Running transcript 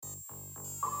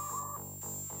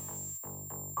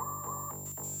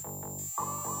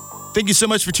Thank you so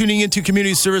much for tuning into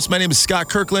Community Service. My name is Scott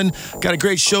Kirkland. Got a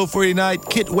great show for you tonight.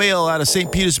 Kit Whale out of St.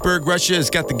 Petersburg, Russia has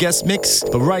got the guest mix.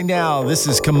 But right now, this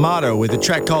is Kamado with a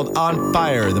track called On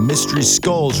Fire, the Mystery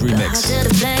Skulls remix.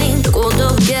 The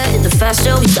older we get, the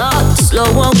faster we start, the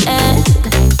slower we end.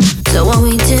 So when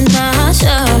we did my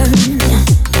turn,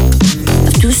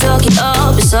 have to suck it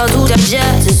up, it's hard to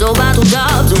digest. It's all about the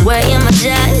dubs away in my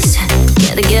chest.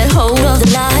 Gotta get hold of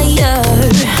the liar,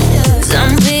 'cause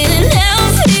I'm feeling healthy.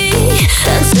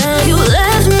 Until you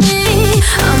left me,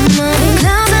 I'm moving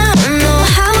clouds, I don't know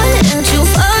how I let you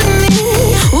fuck me.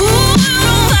 Ooh,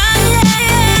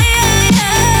 yeah.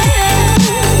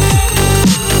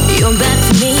 You're bad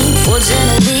for me,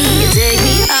 fortunately, you take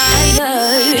me higher.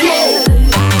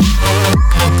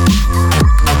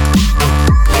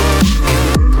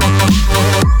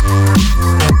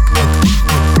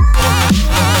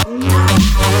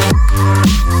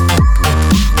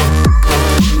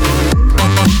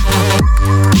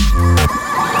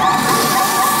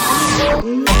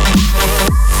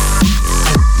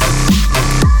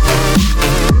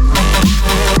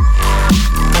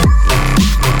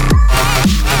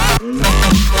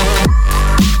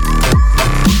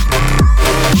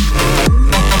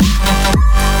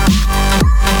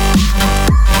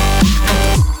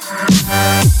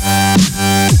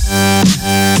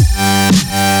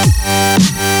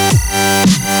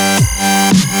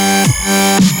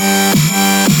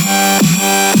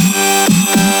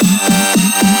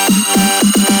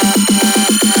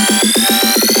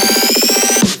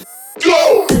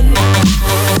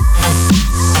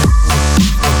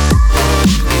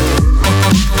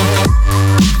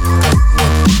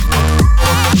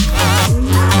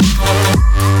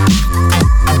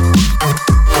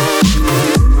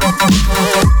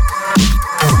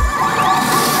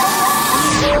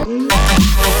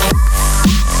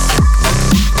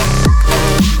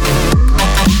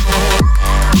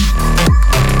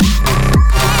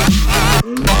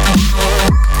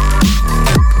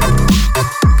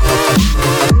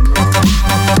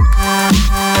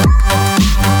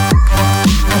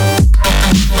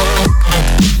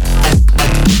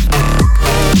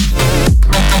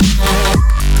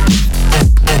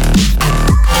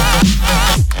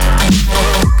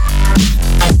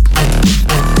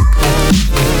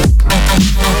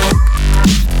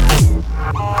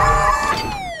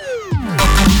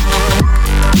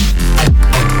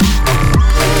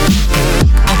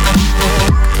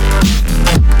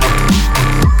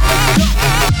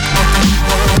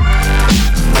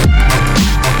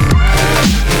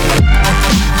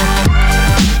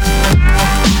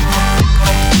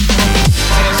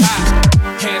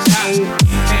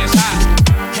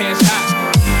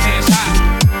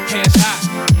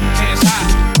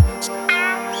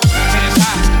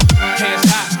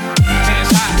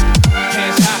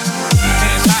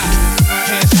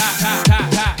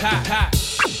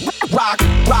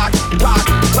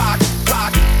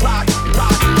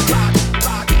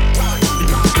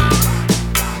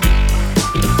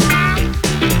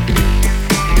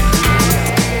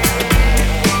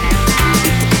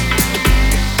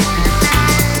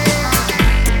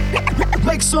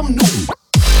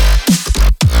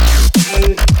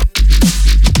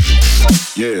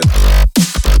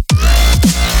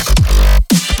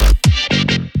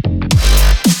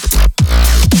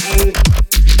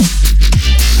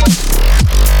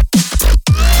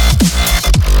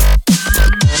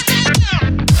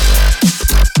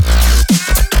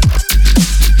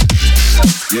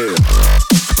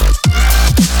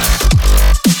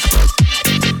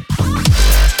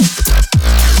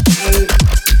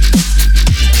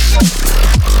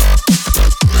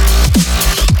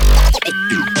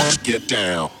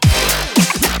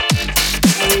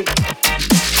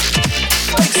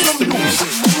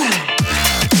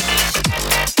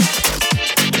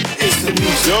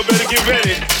 Y'all better get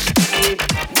ready.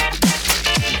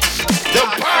 The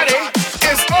party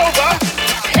is over.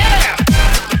 Yeah!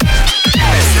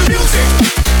 It's the music.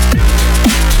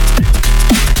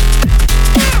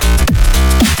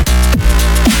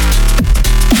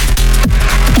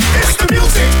 It's the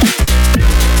music.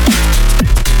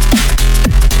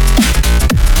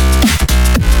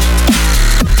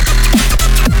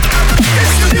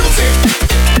 It's the music.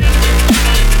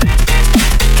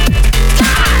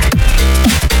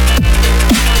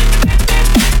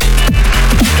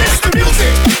 It's the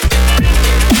music.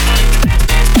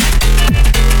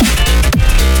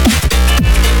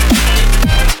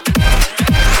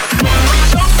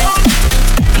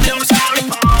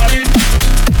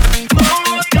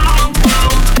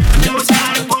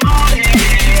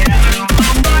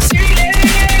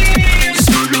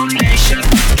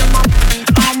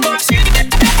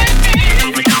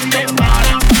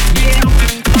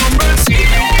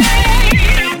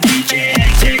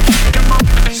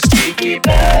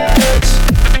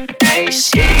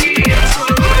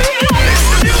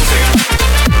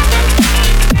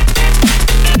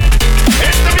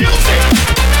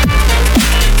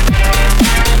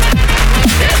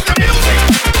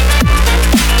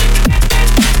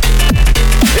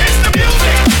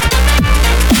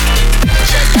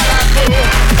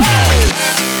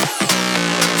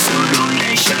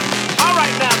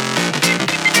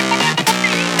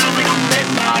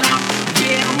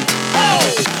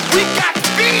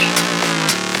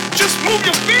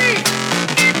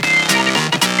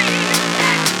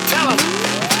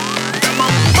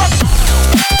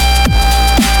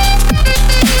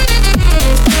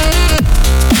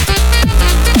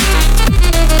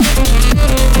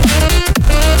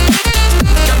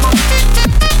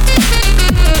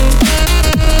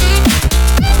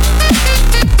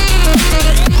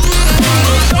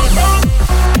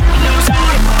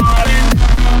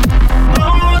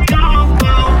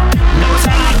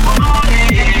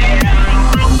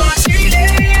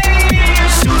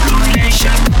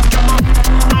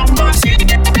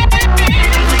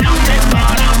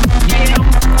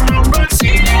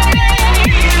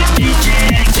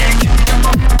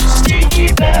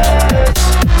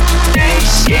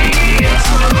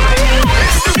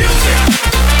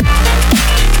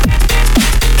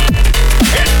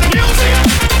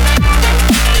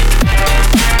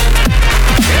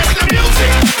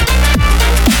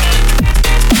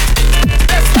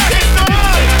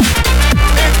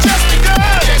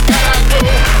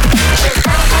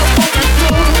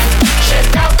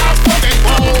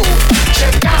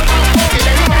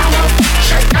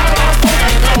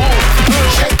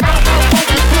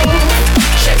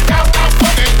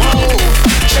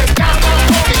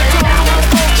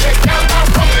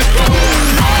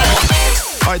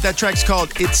 That track's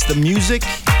called It's the Music.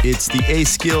 It's the A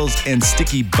Skills and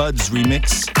Sticky Buds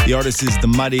remix. The artist is the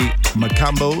Mighty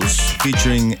Macambos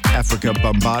featuring Africa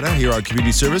Bambata. Here on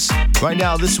Community Service. Right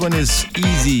now, this one is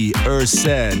Easy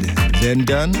Said, Then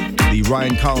Done. The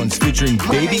Ryan Collins featuring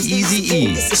Baby Easy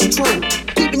E. This is true.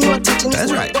 Keeping your attention is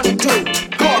That's what right. I wanna do.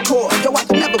 Hardcore, yo, I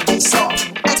can never be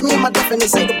soft. Ask me in my definition,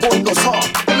 say the boy goes hard.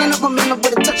 Filling up my memory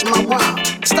with a touch of my rhyme.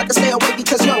 Stuck and stay away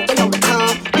because yo, they know the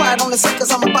time. Quiet on the set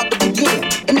cause I'm about to begin.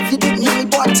 And if you didn't hear me,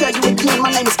 boy, I tell you again,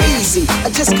 my name is Easy. I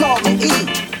just call me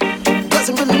E.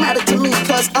 Doesn't really matter to me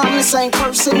cause I'm the same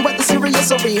person. Whether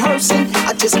serious or rehearsing,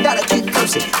 I just gotta keep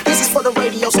cursing. This is for the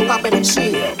radio, so I better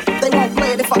chill. They won't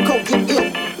play it if I go get ill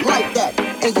like that.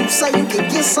 And you say you can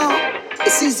get some?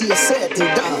 It's easier said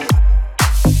than done.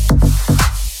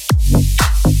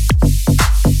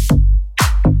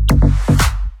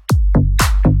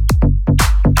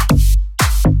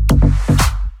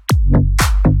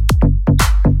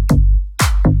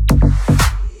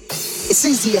 It's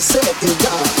easier said than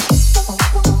done.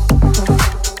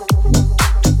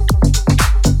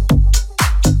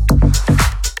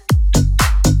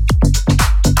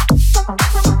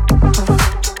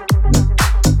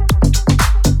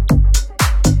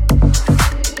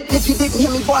 If you didn't hear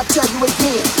me, boy, I'll tell you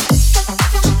again.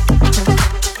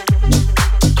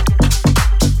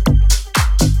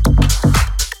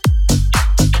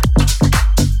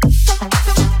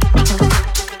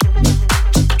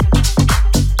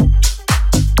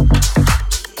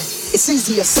 It's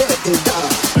easier said than done.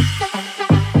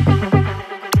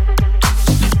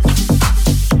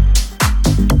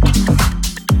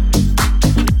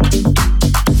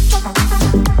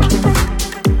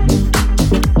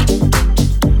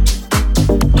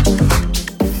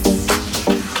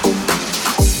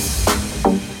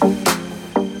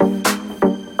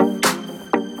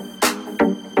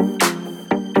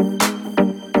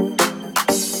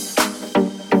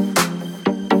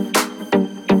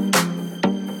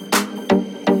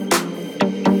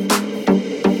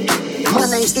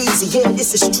 Easy, yeah,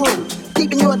 this is true.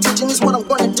 Keeping your attention is what I'm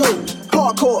gonna do.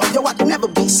 Hardcore, yo, I can never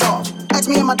be soft. Ask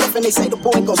me in my def and they say the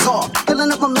boy goes hard.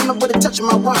 Filling up my memory with a touch of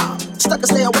my rhyme. Stuck and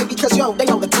stay away because yo, they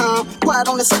know the time. Quiet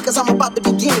on the set cause I'm about to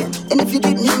begin. And if you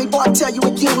didn't hear me, boy, I tell you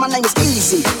again, my name is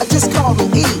Easy. I just call me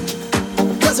E.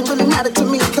 Doesn't really matter to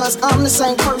me cause I'm the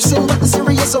same person. Whether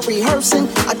serious or rehearsing,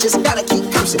 I just gotta keep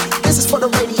cursing. This is for the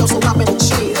radio, so I better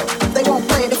chill. They won't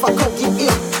play it if I go get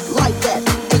ill like that.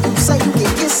 And you say you can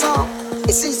get some?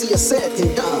 It's easier said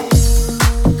than done.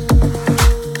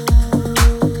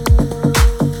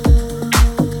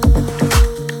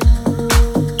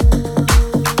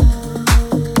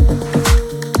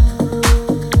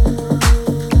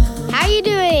 How you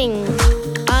doing?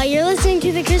 You're listening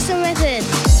to The Crystal Method.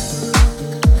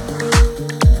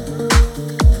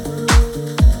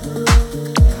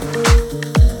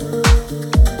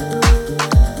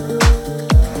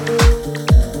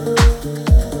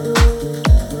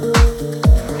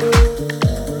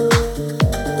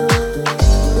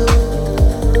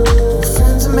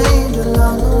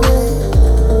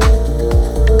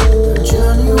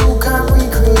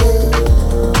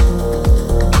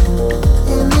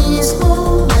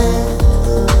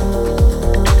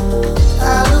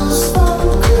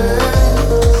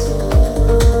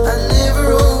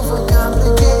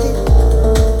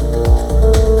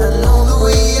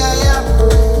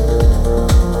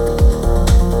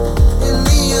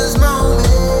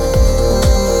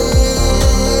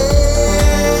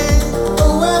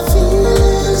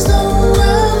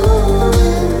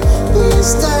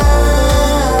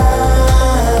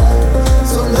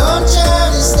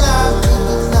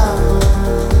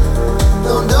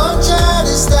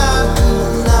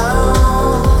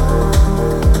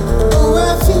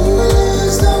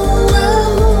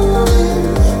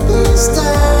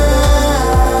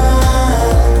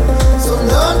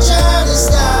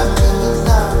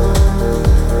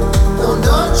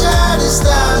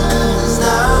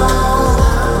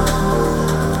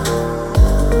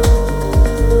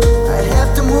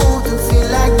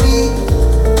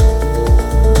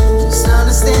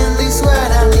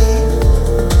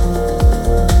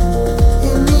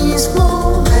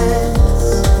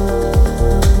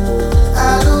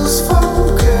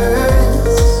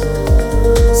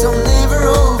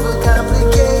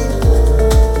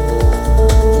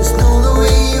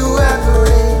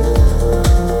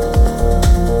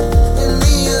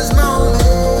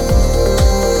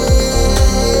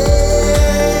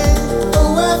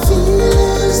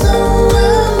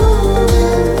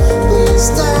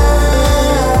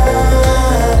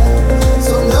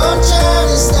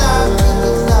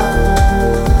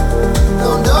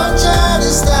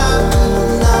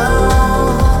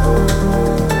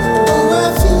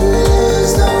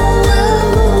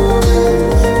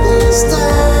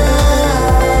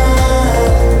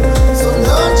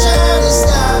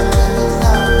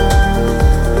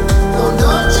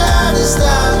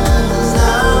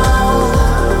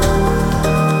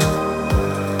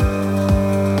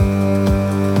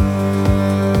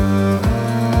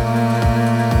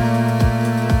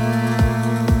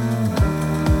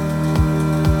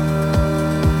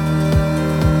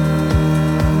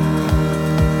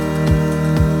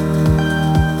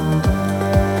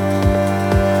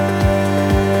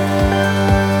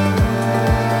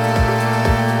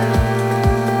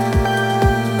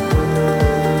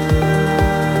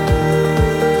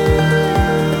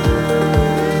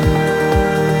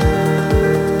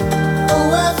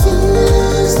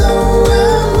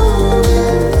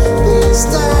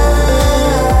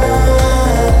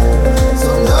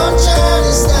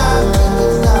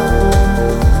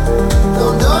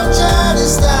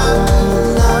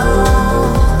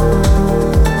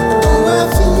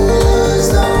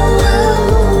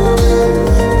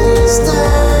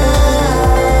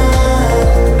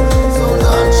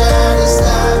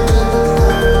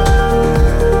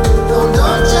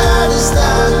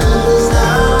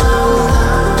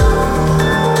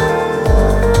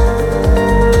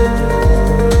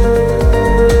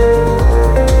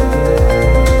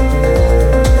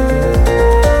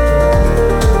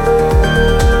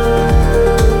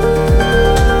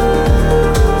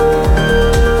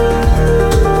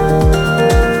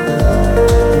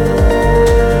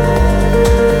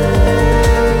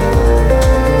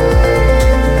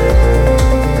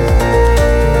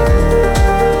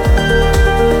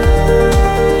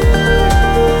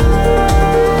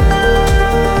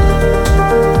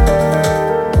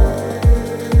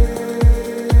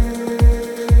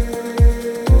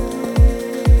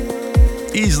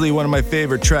 Easily one of my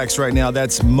favorite tracks right now.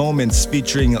 That's Moments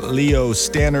featuring Leo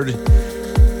Stannard.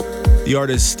 The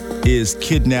artist is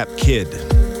Kidnap Kid.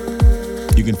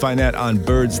 You can find that on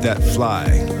Birds That Fly.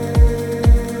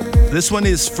 This one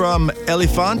is from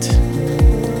Elephant,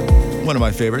 one of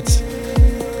my favorites.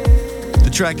 The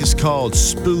track is called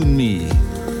Spoon Me,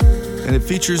 and it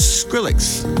features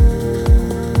Skrillex.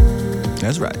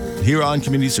 That's right, here on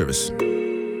Community Service.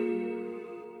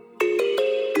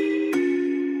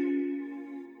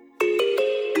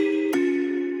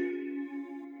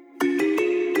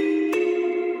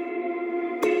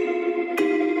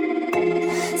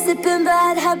 Sipping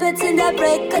bad habits in the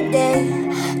break of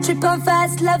day. Trip on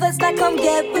fast lovers like come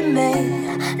get with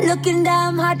me. Looking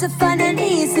down hard to find an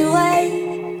easy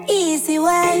way, easy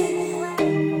way.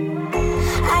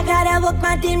 I gotta walk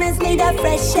my demons, need a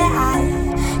fresh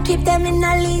eye. Keep them in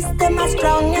a leash, them are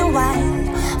strong and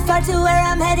wide. Far to where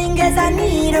I'm heading, guess I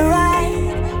need a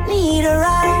ride, need a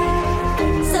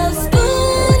ride. So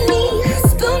spoon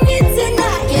me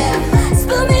tonight, yeah.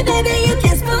 Spoon me, baby, you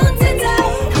can spoon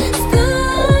tonight.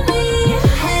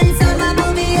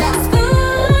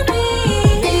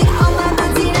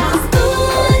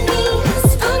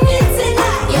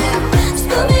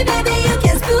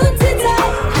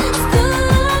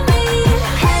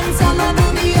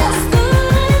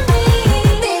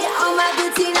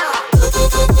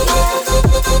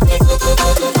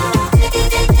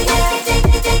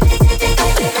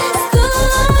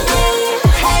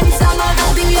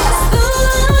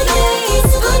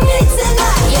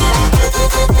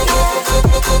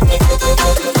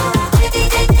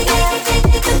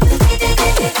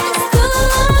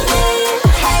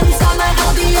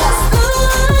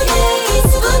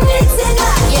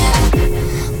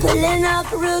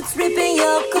 Ripping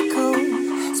your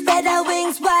cocoon, spread our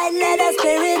wings wide, let our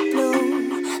spirit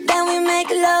bloom. Then we make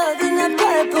love in a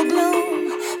purple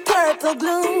gloom, purple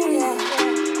gloom. Yeah.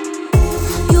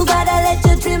 You gotta let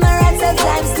your dreamer have some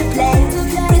times to play.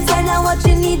 Pretend on what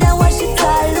you need and wash it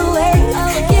all away.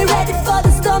 Get ready for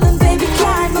the storm and baby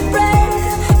climb a break,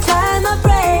 climb a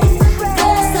break.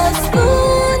 So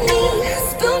spoon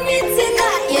me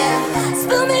tonight, yeah.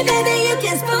 Spoon me, baby, you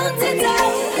can spoon tonight.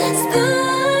 Spoon.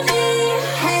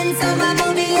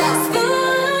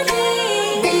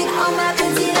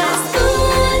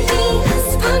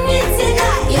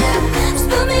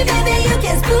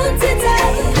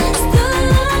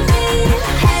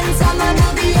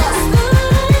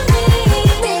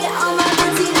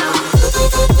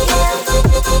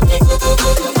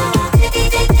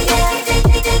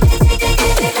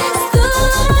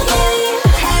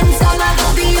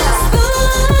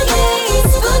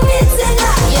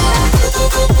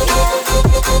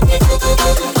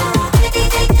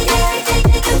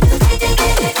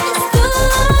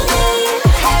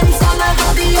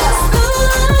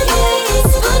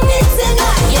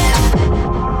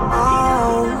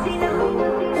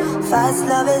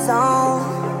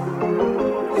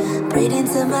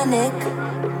 My neck,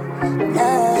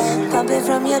 blood pumping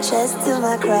from your chest to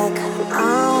my crack.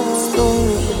 Spoon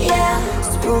me, yeah,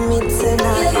 spoon me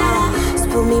tonight. Yeah.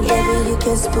 Spoon me, baby, you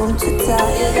can spoon too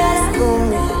tight. You gotta spoon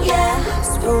me, yeah,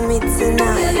 spoon me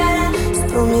tonight.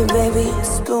 Spoon me, baby,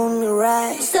 spoon me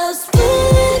right. So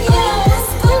spoon, yeah,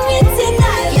 spoon me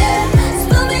tonight. Yeah,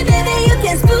 spoon me, baby, you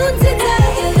can spoon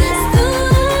tonight.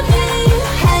 Spoon me,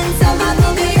 hands on my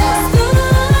booty.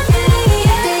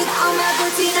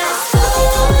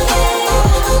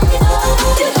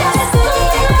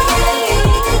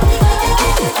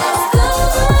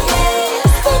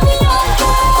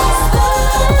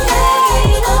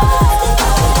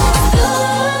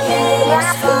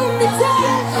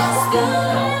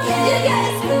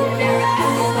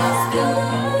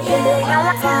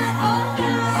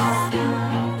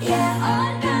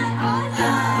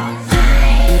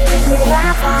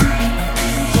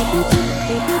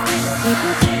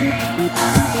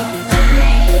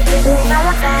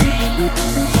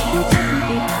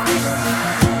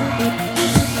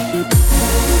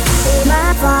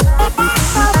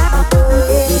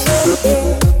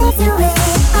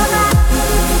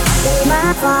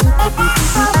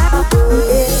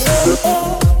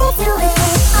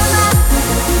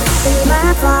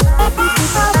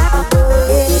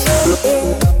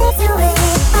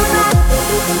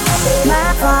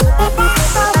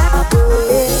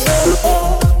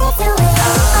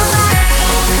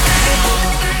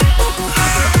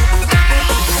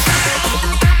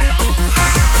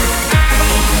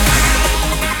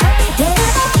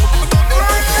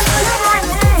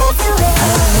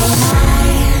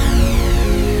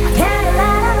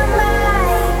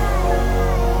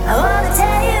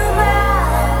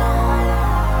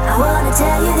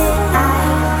 Tell you that I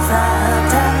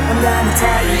fucked up. gonna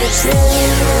tell you the truth.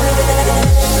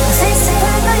 Face the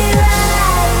crack on your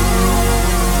eye.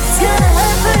 It's gonna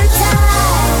hurt for a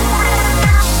time,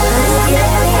 but if you let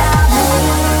me, I'll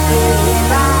make it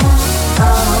right.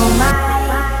 Oh my.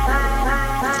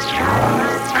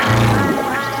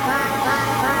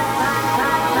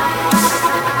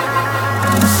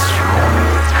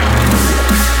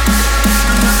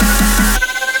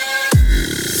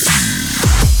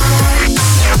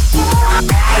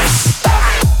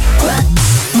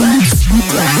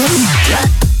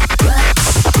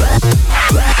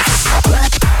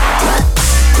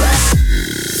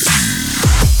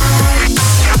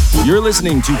 You're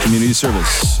listening to Community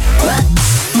Service.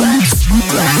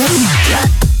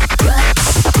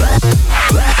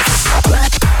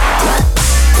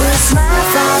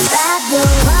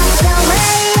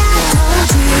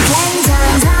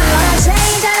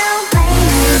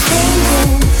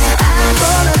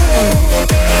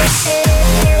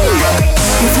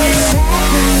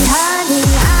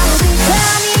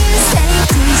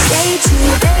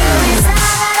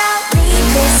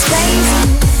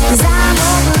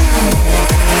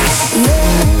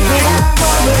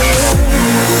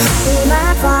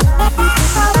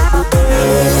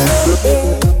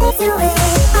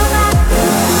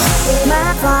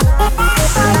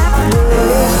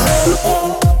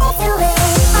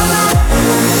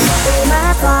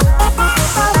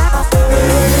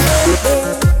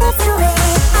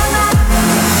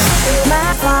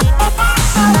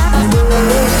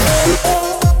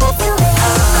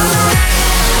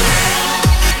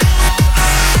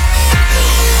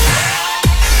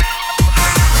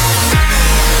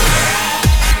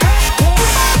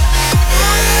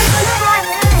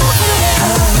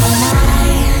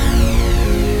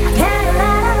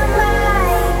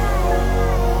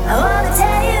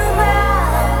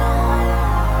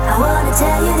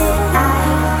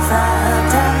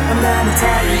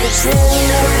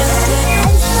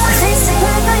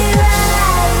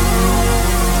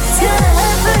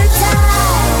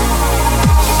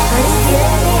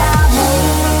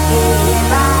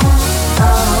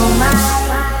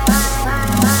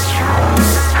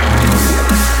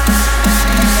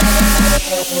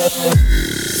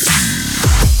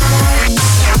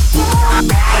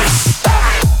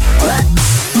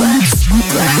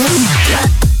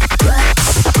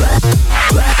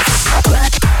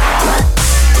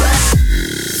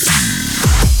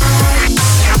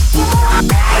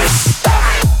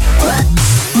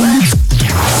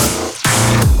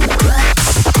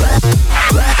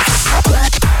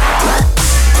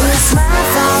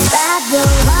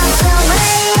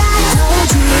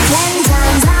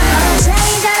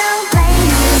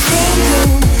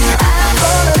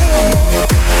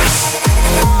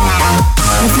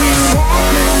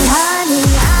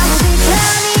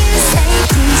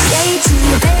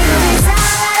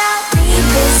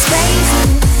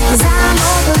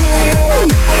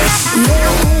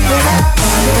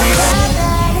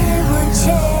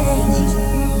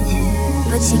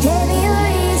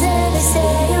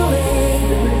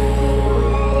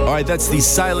 That's the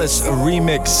Silas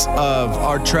remix of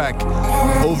our track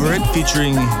Over It,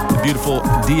 featuring the beautiful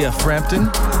Dia Frampton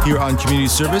here on Community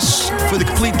Service. For the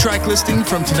complete track listing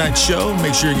from tonight's show,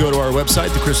 make sure you go to our website,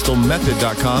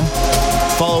 thecrystalmethod.com.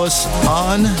 Follow us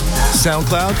on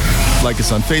SoundCloud, like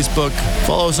us on Facebook,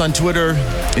 follow us on Twitter,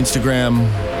 Instagram,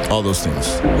 all those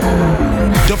things.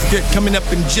 Don't forget, coming up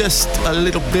in just a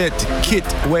little bit, Kit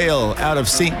Whale out of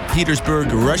St.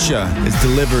 Petersburg, Russia, has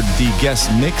delivered the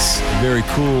guest mix. Very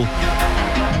cool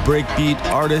breakbeat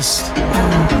artist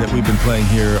that we've been playing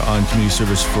here on Community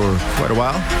Service for quite a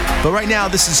while. But right now,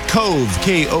 this is Cove,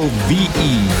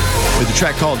 K-O-V-E, with a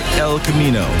track called El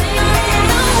Camino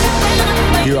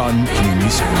here on Community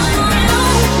Service.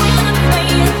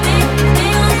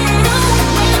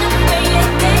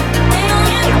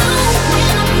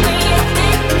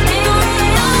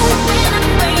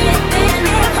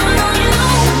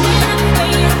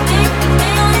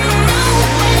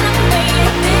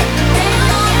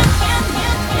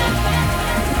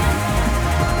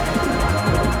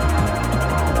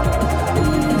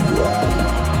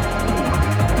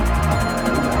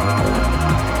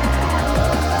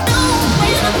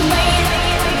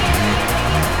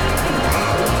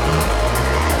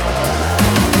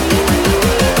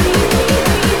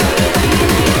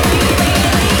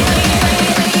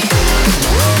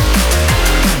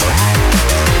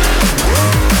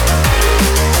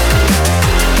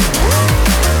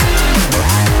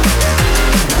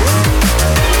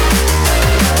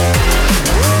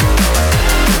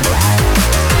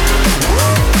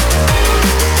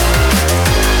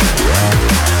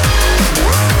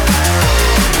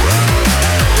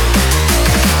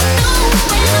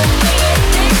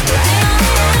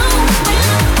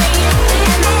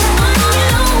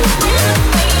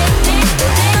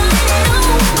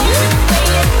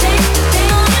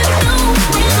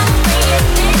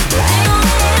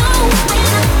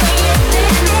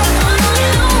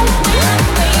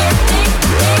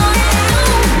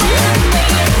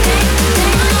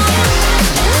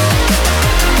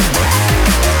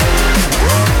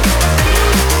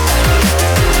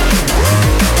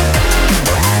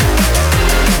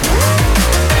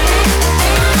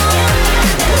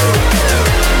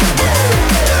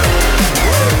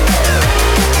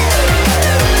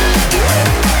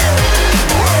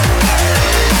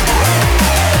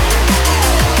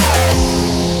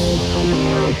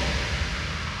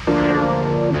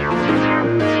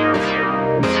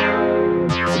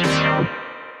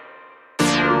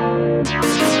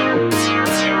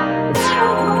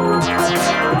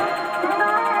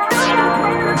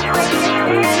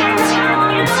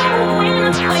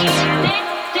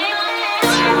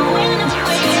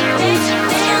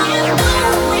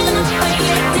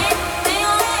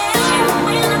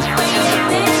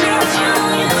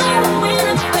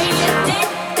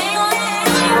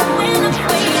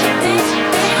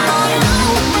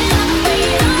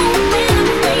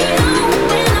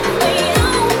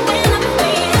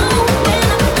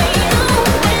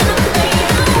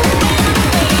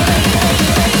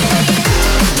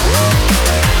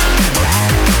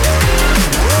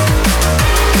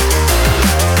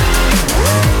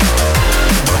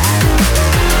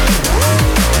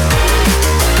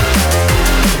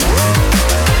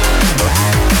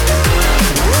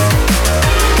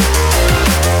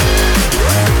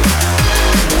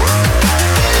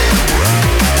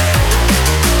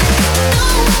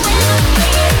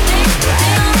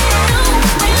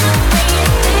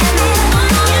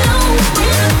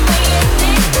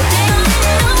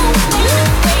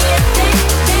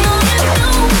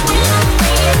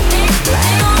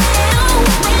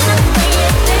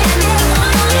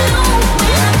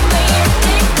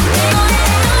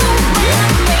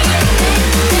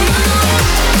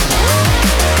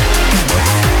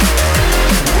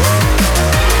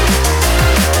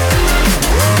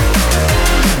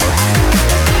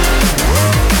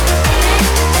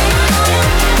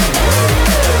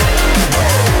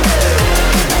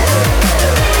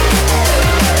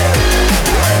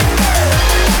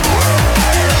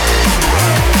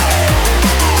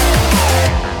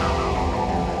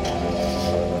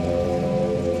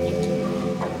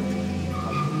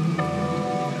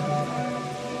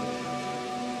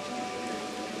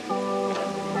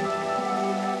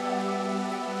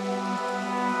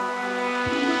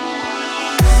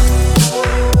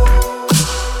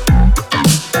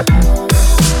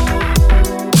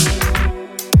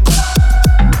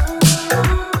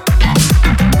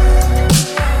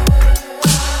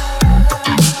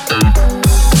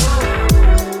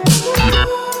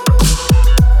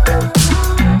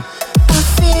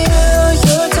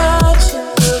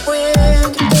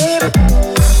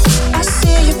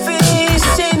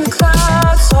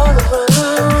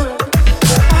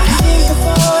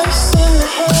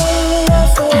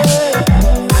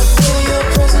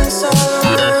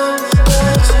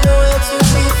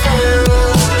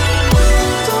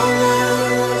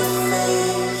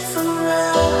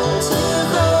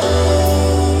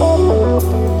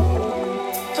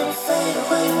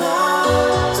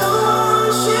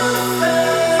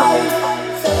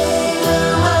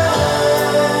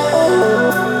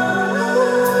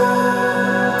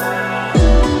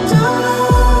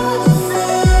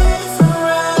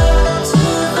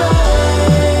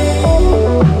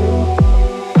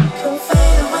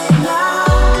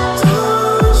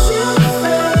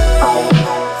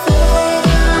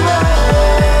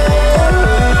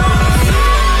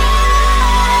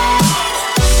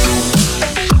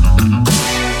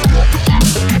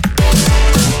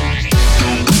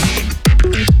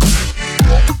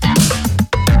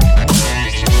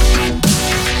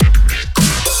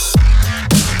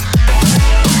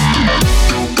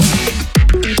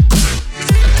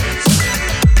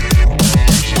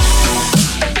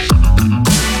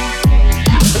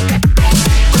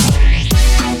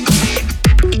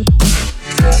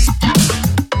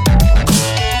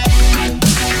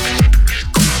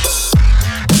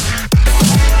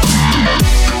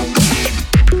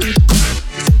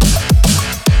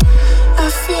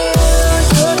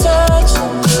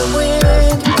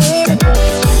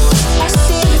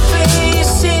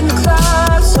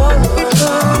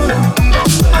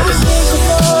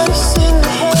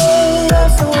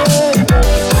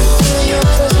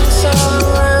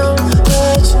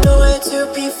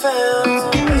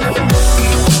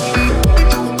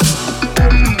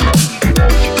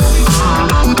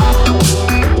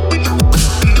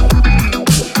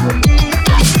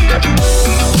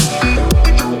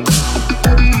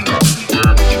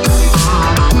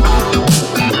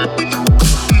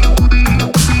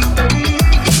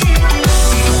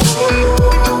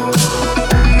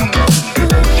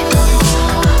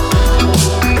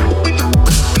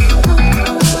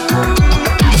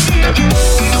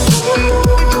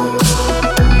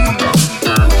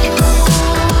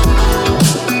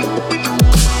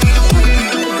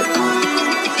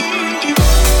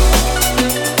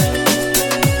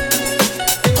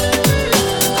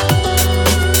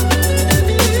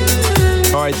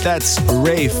 That's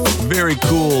Rafe, very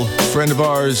cool friend of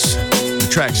ours. The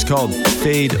track's called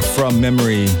Fade From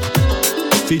Memory,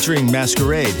 featuring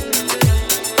Masquerade.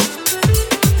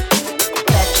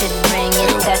 Touch it, bring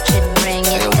it, touch it, bring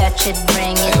it, touch it,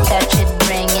 bring it, touch it,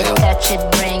 bring it, touch it,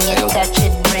 bring it, touch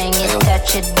it, bring it,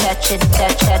 touch it, touch it,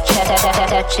 touch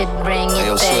it, bring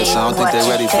it, pay it, watch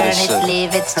it, turn it,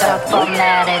 leave it, stop,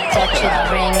 format it, touch it,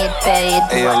 bring it, pay it,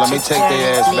 hey, yo, let me take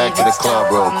their ass back to the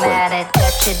club real quick.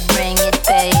 Touch it, bring it,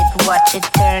 pay it, watch it,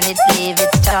 turn it, leave it,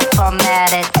 stop,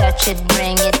 format it, touch it,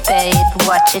 bring it, pay it,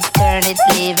 watch it, turn it,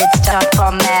 leave it, stop,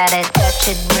 format it, touch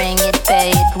it, bring it,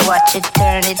 pay it, watch it,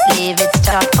 turn it, leave it,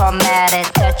 stop, format it,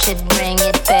 touch it, bring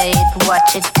it, pay it,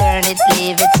 watch it, turn it,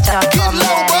 leave it, stop,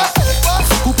 format it.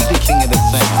 Who be the king of the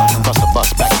thing? Bust a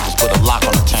bus back, just put a lock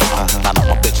on the tank. Now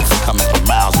know my bitches are coming from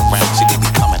miles around. See, they be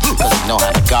coming, cause they know how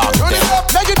to guard it down.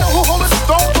 Now you know who holding the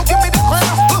throne, so give me the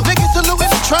crown. Niggas saluting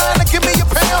and trying to give me a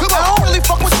pound. I don't really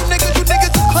fuck with you niggas is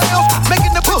clowns.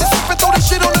 Making the bitches slip and throw this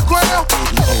shit on the ground.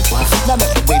 Now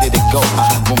that's the way that it go.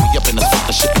 When we up in the spot,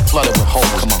 the shit be flooded with holes.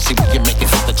 Come on, see, we can make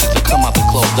it hot, the chicks will come out the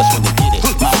clothes. That's when they get it.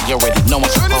 Mommy, you already know I'm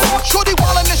Turn it supposed. on, shorty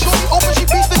wildin' and shorty open, she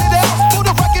beastin' it out. For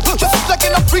the record, just a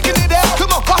second, I'm freaking it out.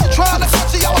 Come on, watch her trying to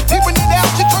touch it, I was peeping it out.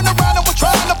 She turned around and was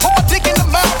trying to put my dick in the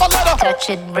mouth. I let her Touch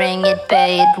it, bring it,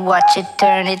 pay it, watch it,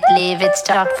 turn it, leave it,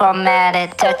 stop, format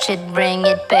it. Touch it, bring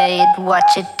it, pay it,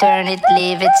 watch it, turn it,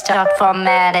 leave it, stop,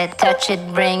 format it. Touch it,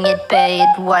 bring it, pay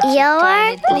it, watch it, turn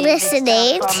it, leave it,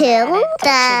 listening stop, to format it.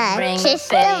 Touch it, bring the it,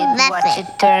 Crystal pay it, watch Method.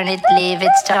 it, turn it, leave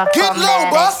it, stop, get low,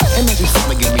 format boss. it. And then she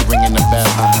start get me ringing the bell.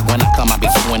 When I come, I be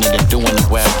doing it and doing it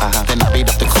well. Then I beat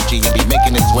up the coochie and be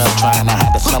making it swell. Trying to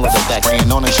hide the smell of the stack, spraying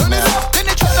on the Turn it Chanel. up, then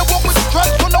they try to walk with the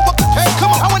drugs, don't know what to take.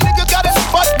 Come on, how a nigga got in his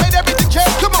butt, made everything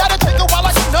change. Come on, gotta take a while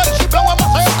like a nut, she blowing my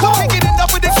tail. Come on, can't get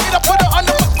enough of this shit, I put her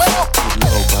under my spell.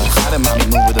 Low, but I didn't mind me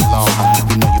move it along.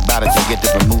 You know you bout it to get to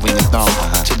removing your thong.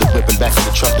 To the whip and back to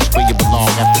the truck, that's where you belong.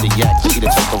 After the yak, see the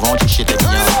type of raunchy shit that be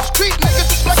Turn it on. up, street niggas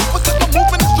disrespectful because my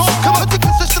movement is strong. Come on, to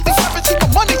consistently rapping, see my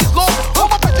money is long. All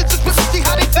my bitches is whipping, see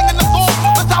how they singing the song.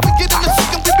 That's how we get in the sick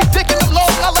and we be digging them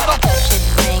long. I let them Touch it,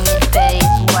 bring it, pay it,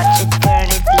 watch it, turn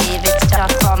it, leave it, stop,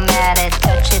 format it.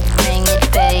 Touch it, bring it,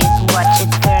 pay it, watch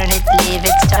it, turn it, leave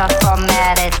it, stop,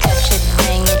 format it. Touch it,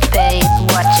 bring it, pay it,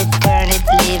 watch it, turn it,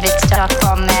 leave it, stop,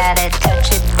 format it. Touch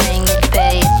it, bring it,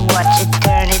 pay it, watch it,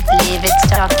 turn it, leave it,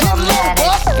 stop, format it.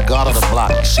 The guard of the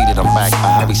block, see that I'm back.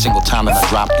 Every single time that I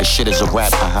drop, this shit is a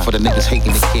rap. For the niggas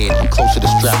hating the kid, I'm close to the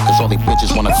strap. Cause all they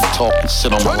bitches wanna come talk and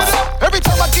sit on my turn it lap. up. Every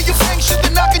time I give you bang shit, they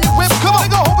knocking your whip. Come on,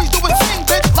 nigga always do his thing,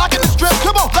 bitch, locking the strip.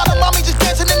 Come on, lot of mommies just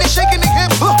dancing and they shaking their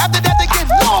hips. After that they get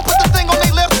low, put the thing on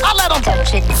their lips. I let them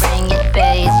Touch it, bring it,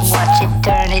 pay it, watch it,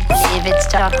 turn it, leave it,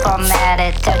 stop, format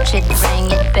it. Touch it, bring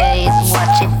it, pay it,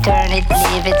 watch it, turn it,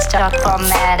 leave it, stop,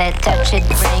 format it. Touch it,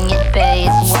 bring it, pay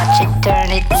it, watch it,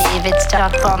 turn it, leave it,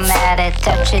 stop, format it.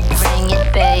 Touch it, bring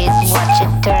it, pay it, watch it,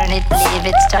 turn it, leave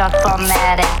it, stop,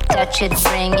 format it. Touch it,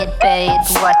 bring it, pay it,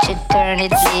 watch it, turn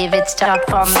it, leave it, stop,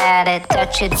 format it.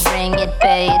 Touch it, bring it,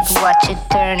 pay it, watch it,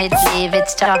 turn it, leave it,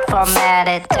 stop, format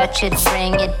it. Touch it,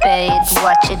 bring it, pay it,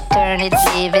 watch it, turn it,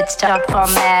 leave it, stop,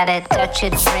 format it. Touch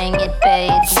it, bring it, pay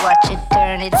it, watch it,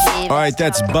 turn it, leave it. All right,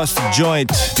 that's Bust a Joint.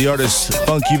 The artist,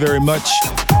 thank you very much.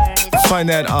 Find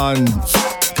that on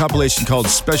a compilation called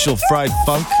Special Fried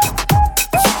Funk.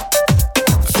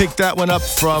 I picked that one up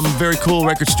from a very cool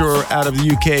record store out of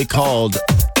the UK called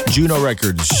Juno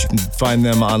Records. You can find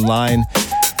them online.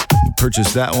 You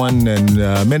purchase that one and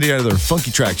many other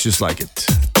funky tracks just like it.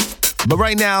 But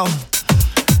right now,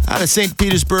 out of St.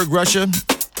 Petersburg, Russia,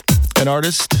 an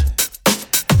artist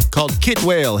called Kit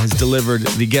Whale has delivered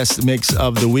the guest mix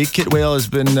of the week. Kit Whale has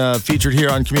been featured here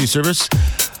on Community Service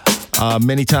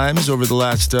many times over the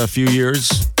last few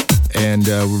years, and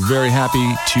we're very happy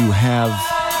to have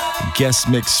a guest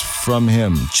mix from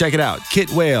him. Check it out, Kit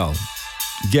Whale,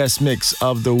 guest mix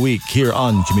of the week here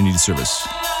on Community Service.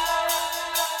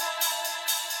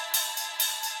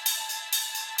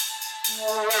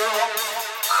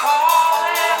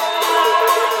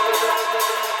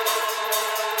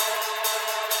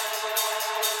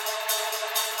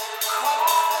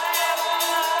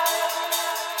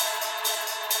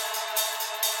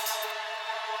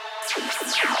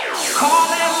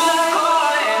 Calling,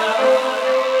 calling,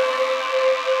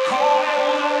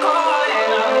 calling.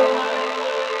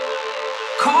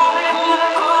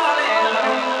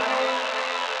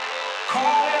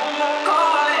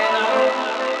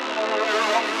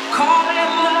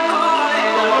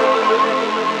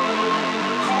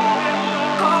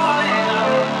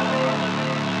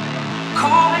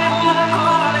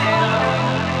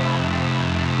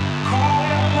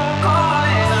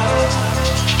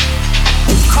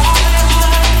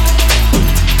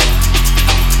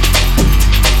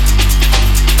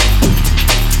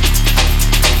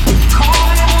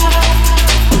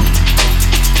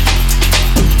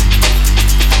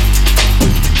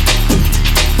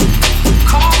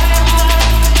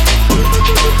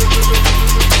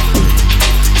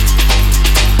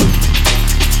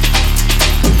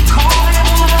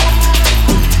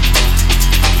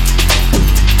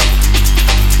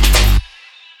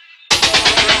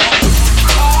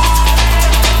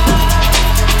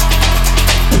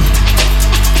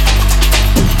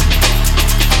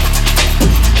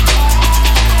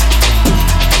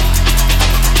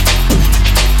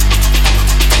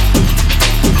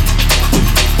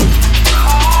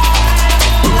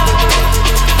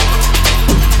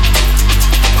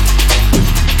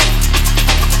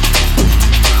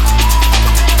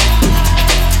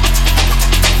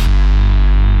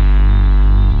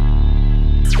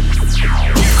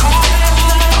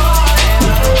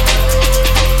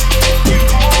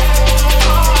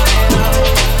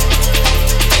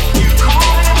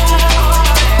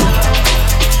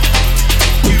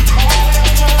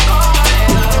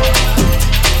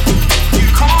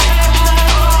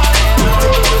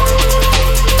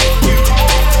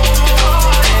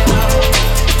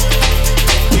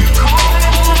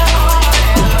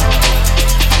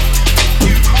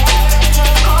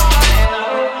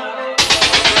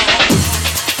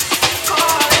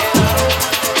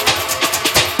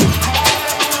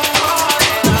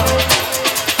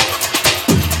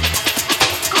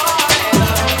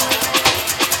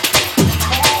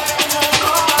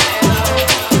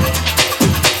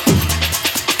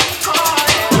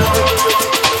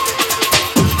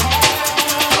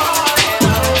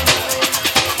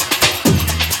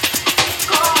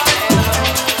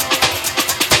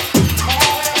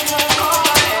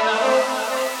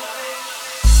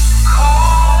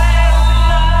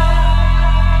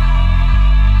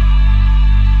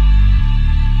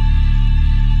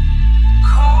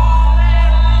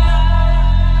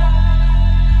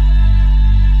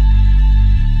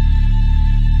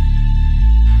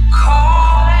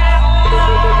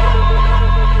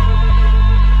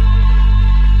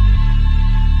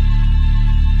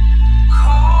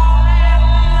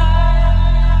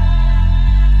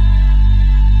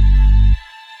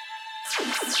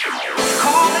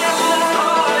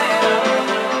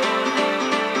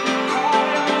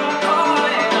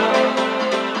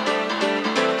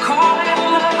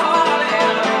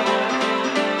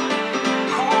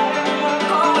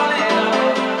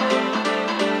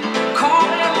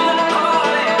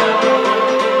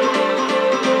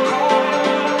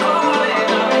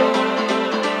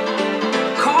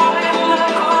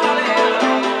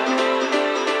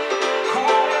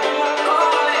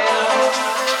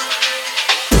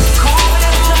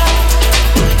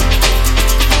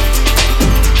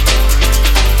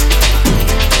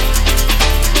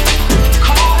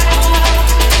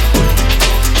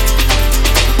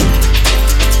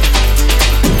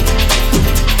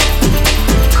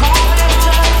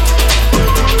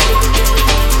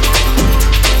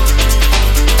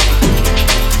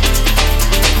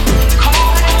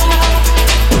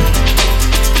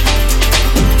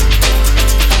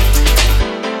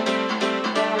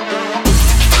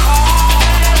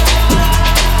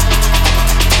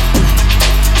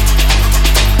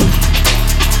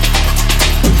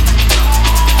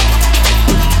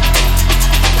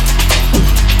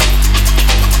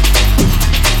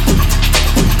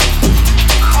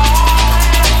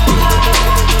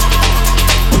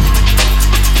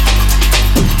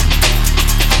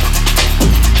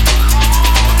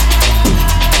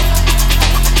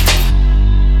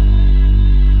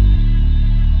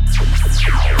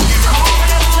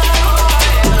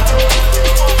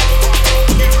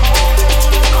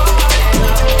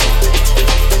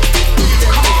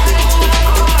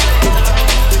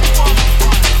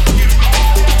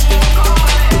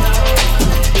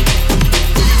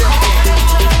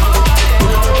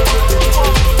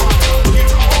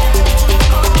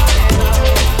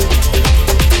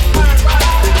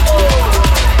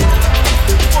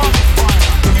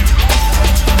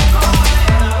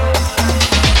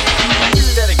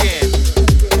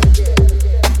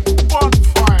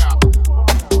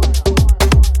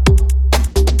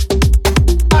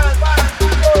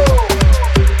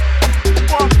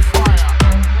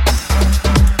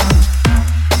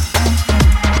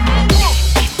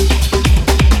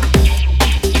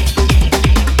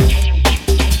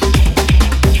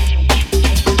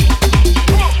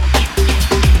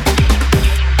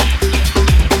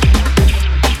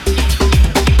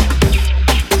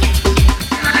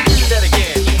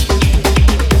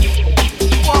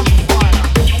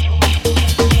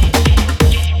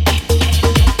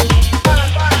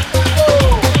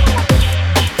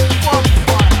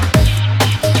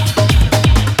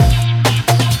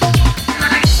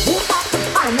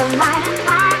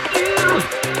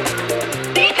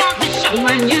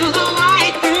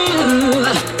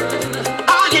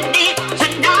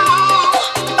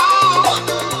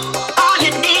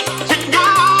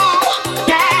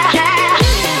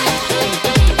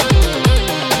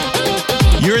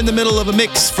 of a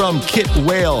mix from Kit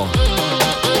Whale.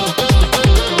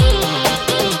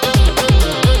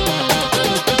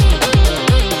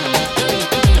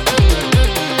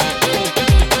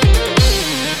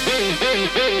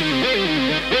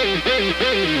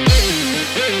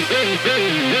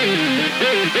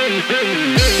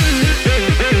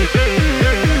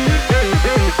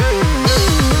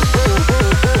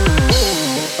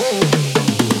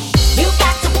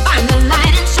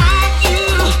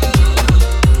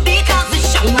 Because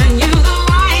it's showing you the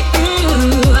right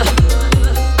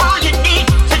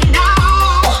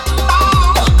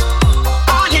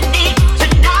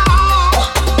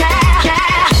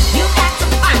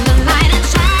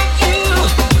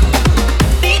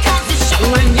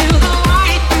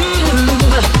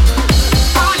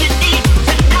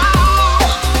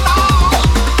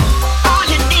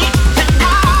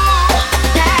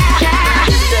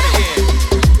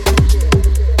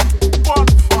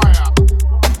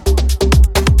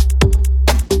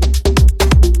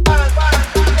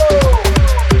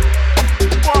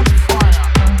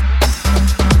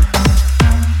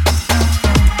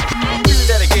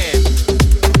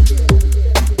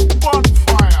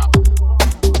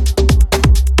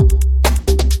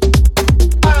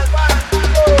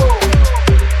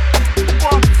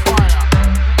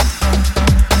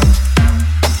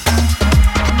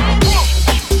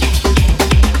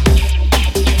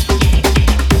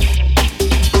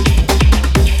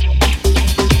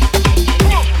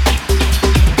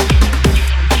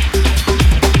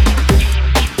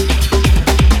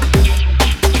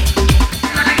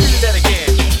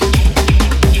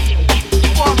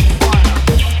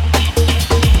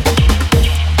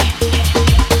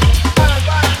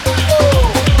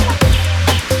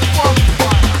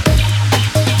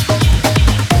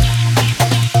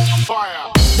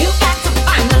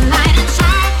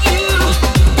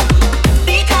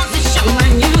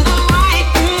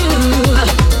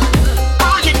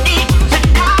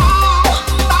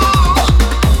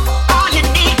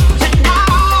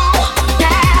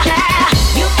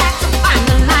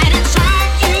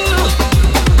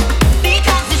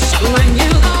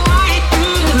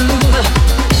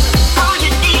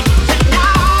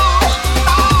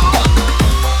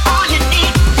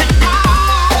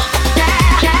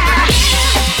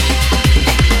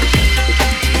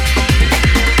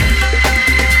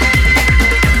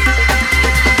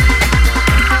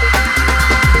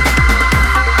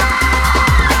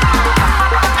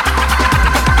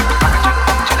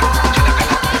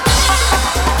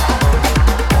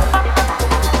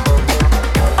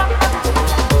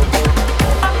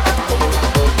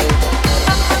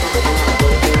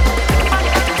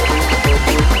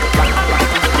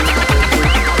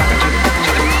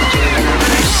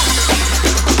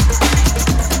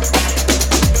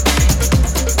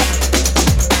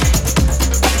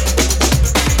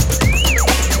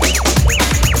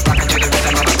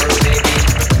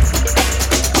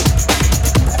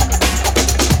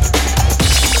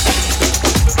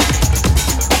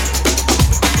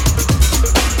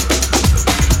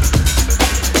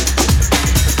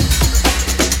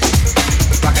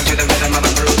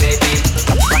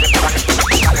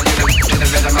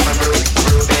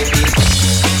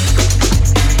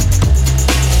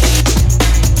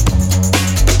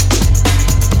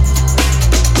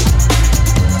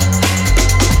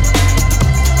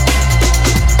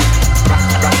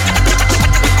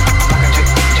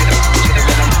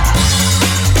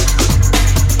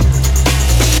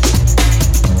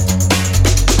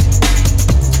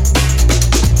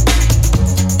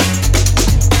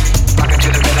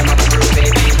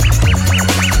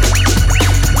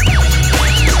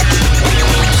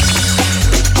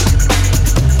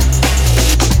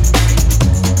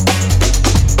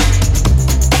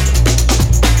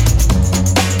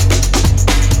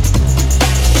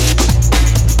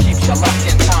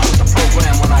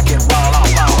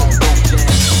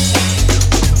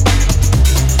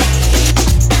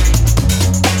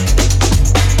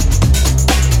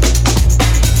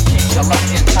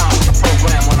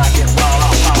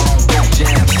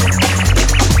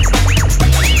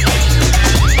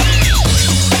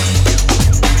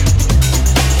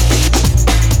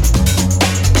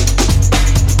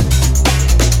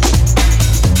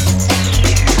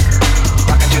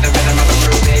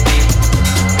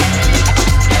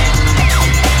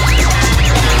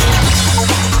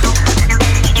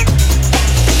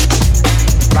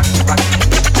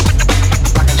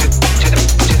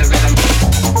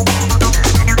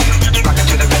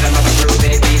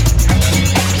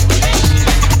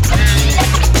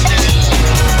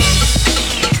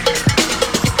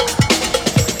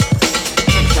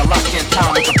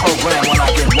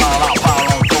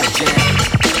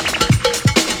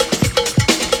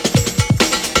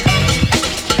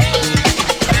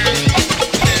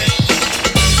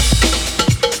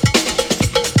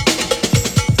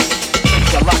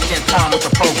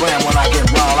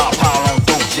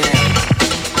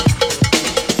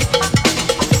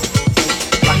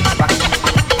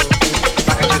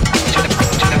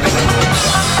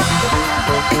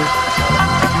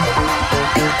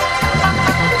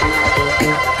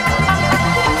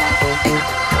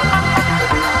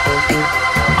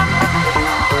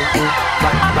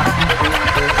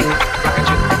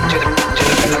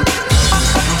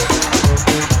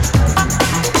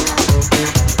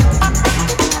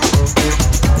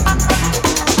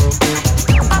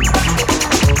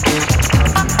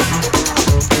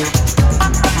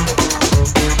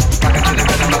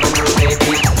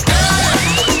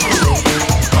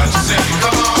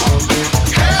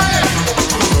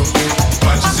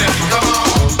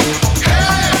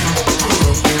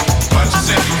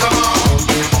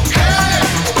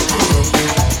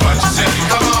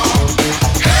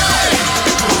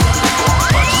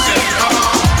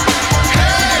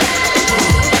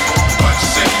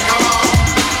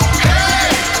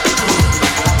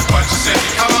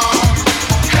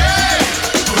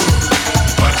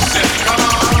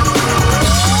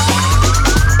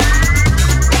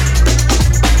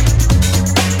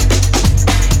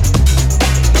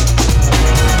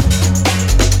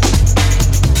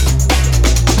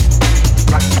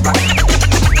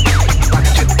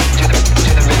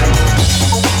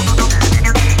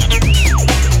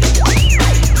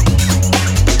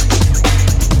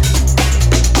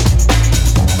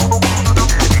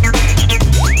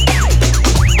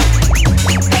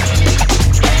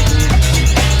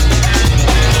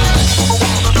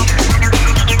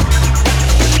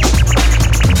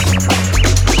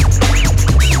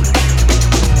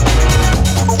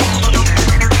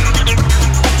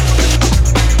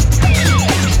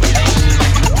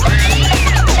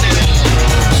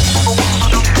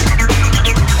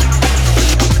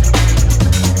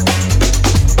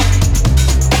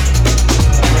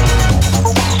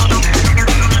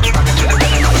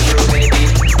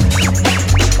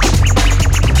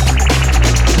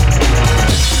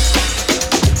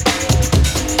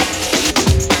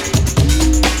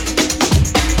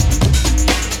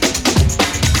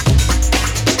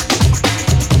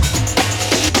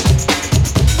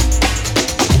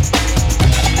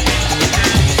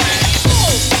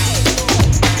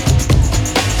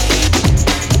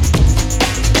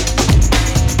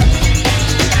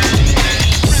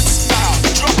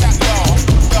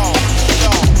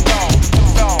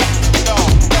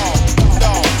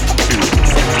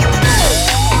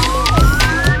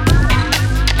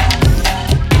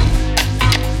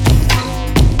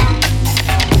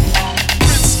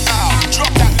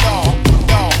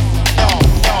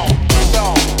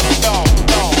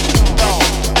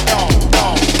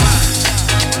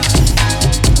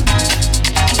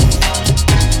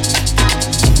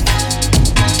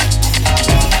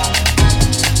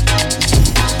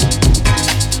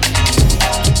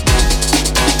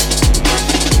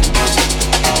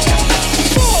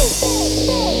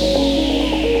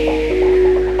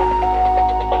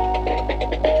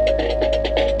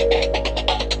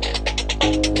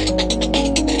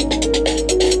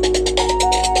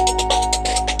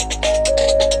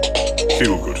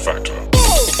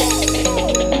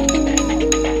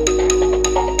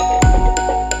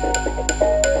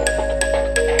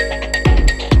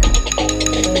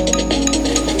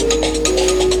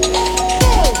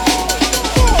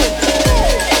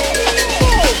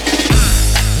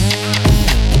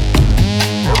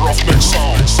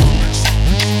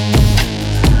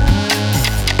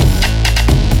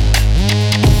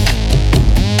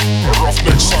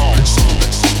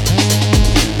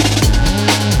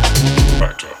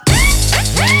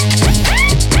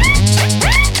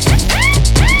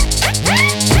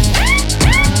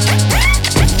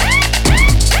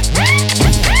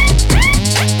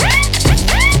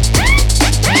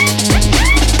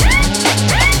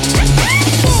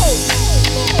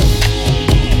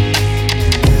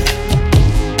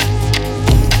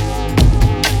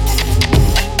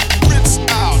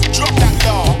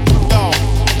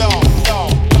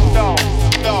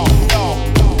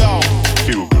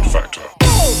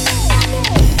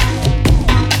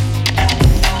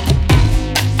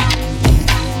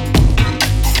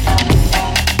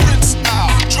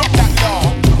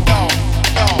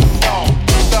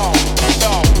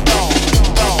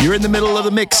in the middle of the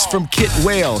mix from Kit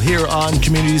Whale here on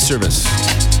Community Service.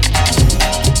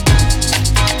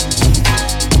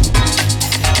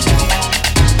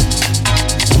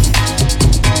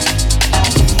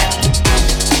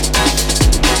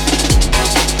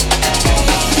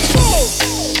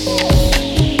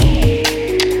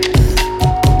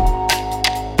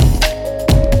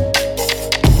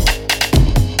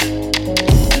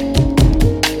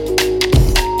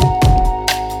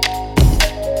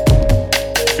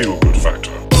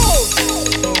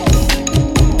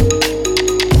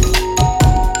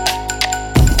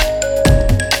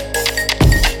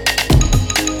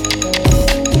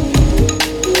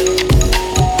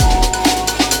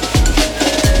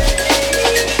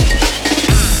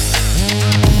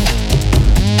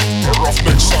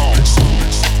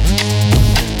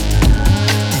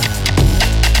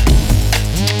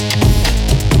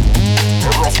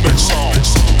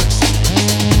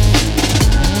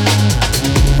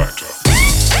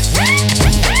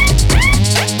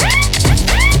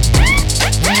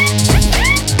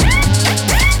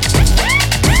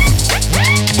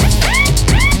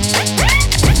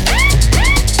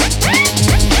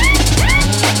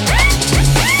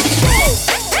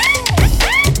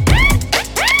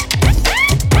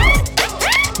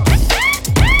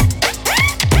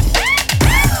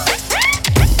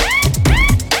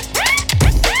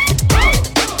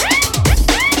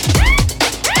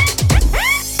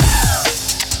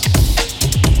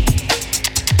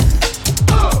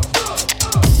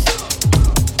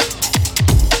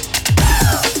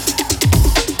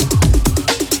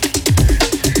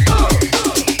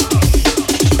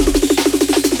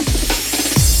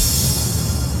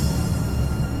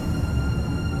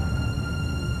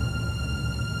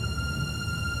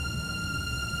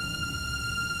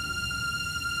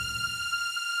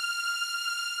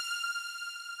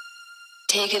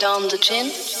 Take it on the chin.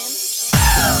 Take it on the chin.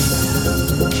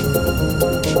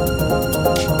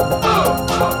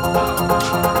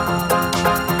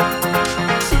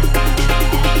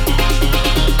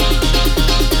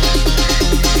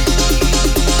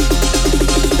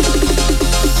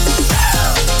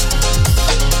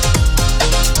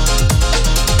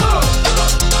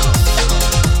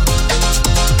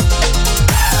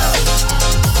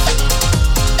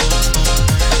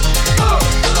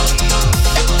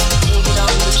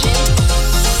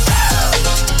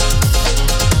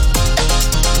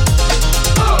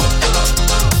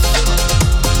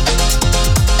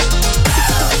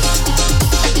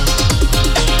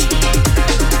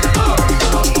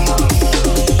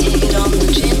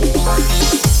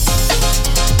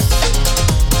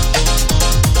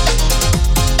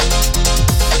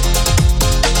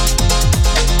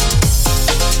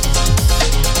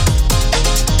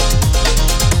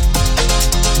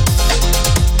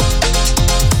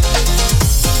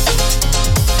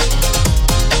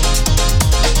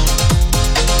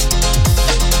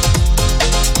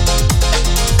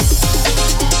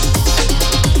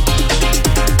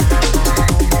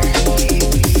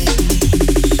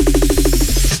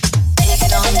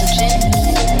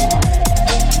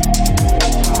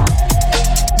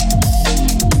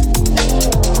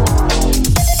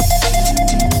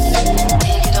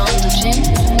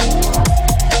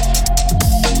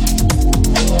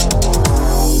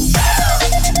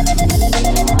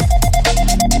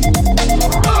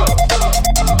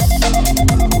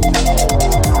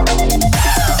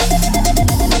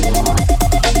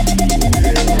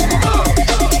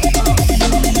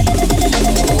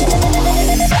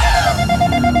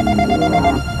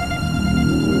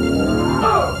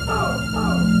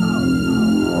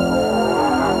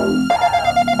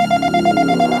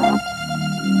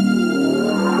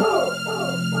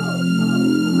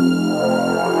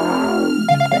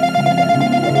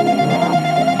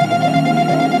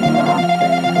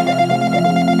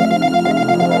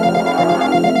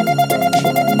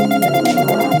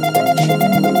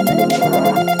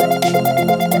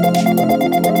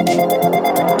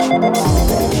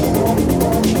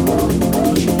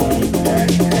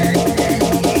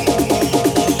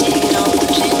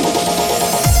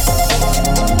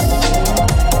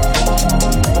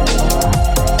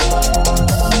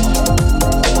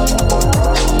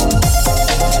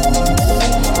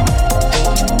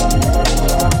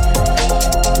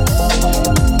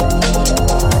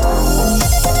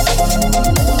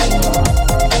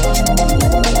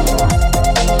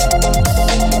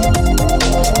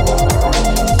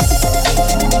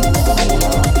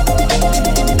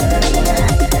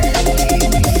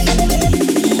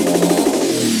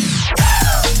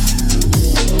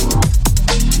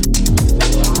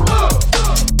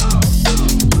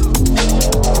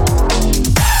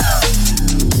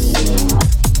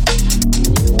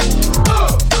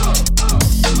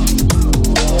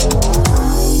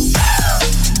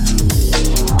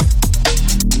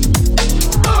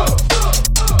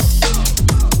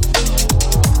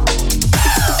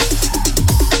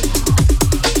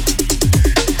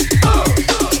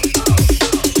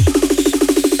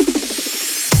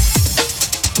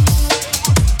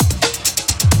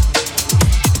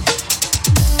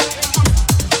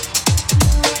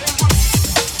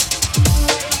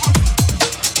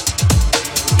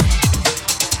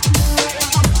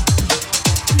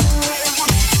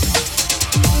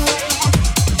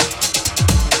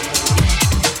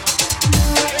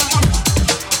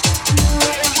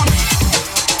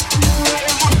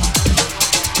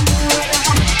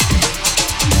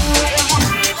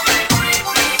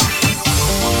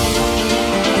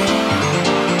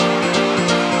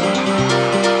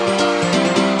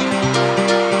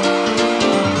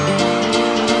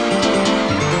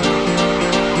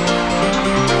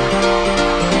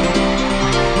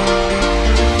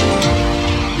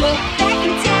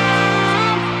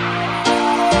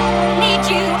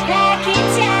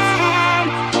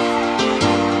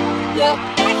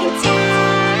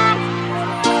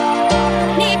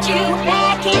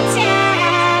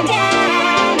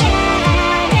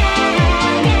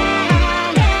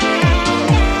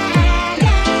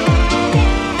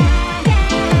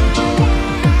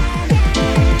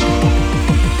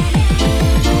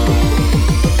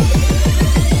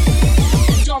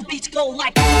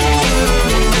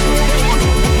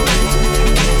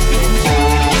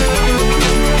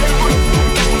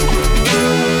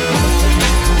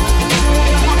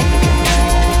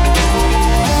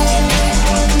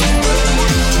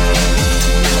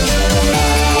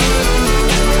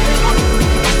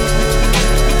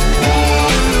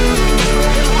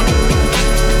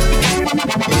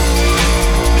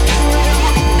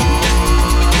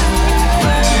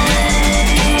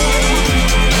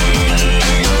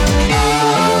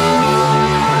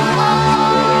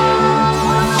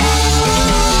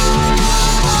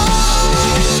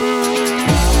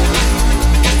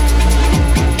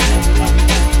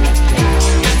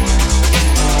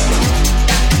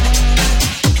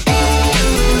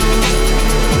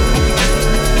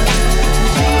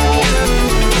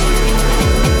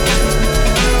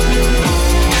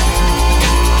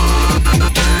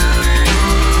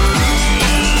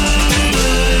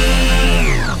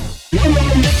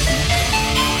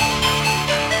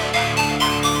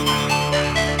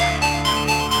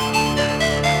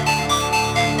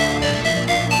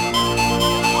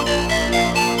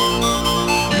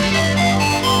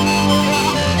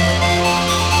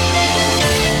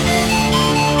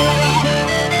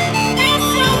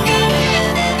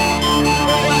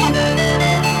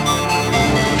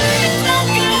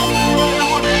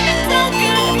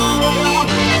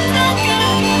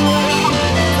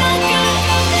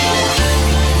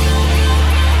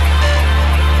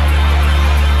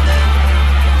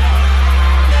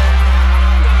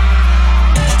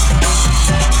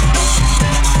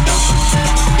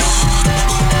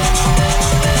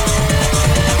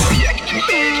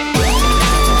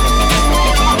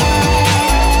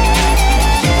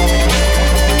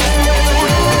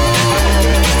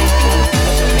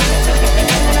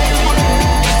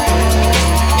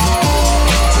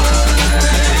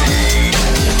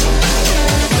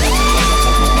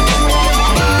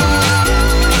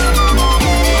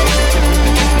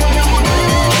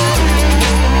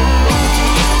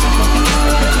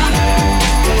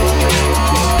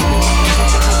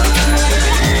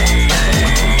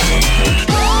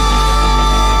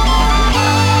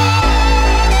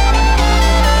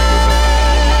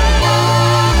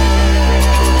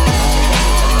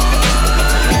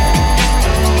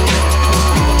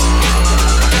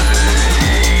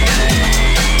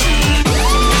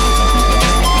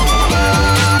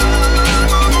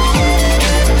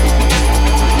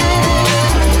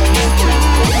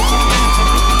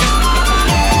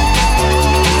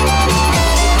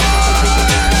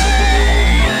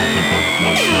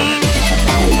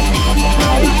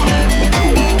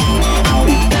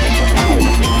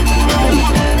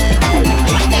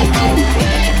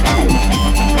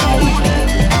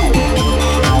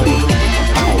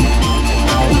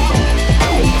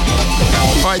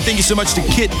 you so much to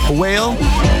Kit Whale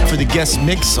for the guest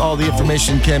mix. All the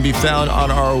information can be found on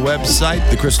our website,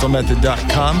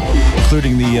 thecrystalmethod.com,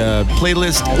 including the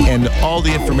playlist and all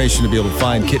the information to be able to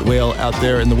find Kit Whale out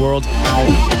there in the world.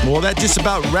 Well, that just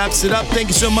about wraps it up. Thank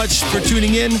you so much for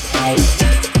tuning in.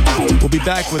 We'll be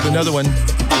back with another one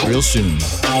real soon.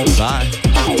 Bye.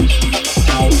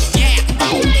 Yeah.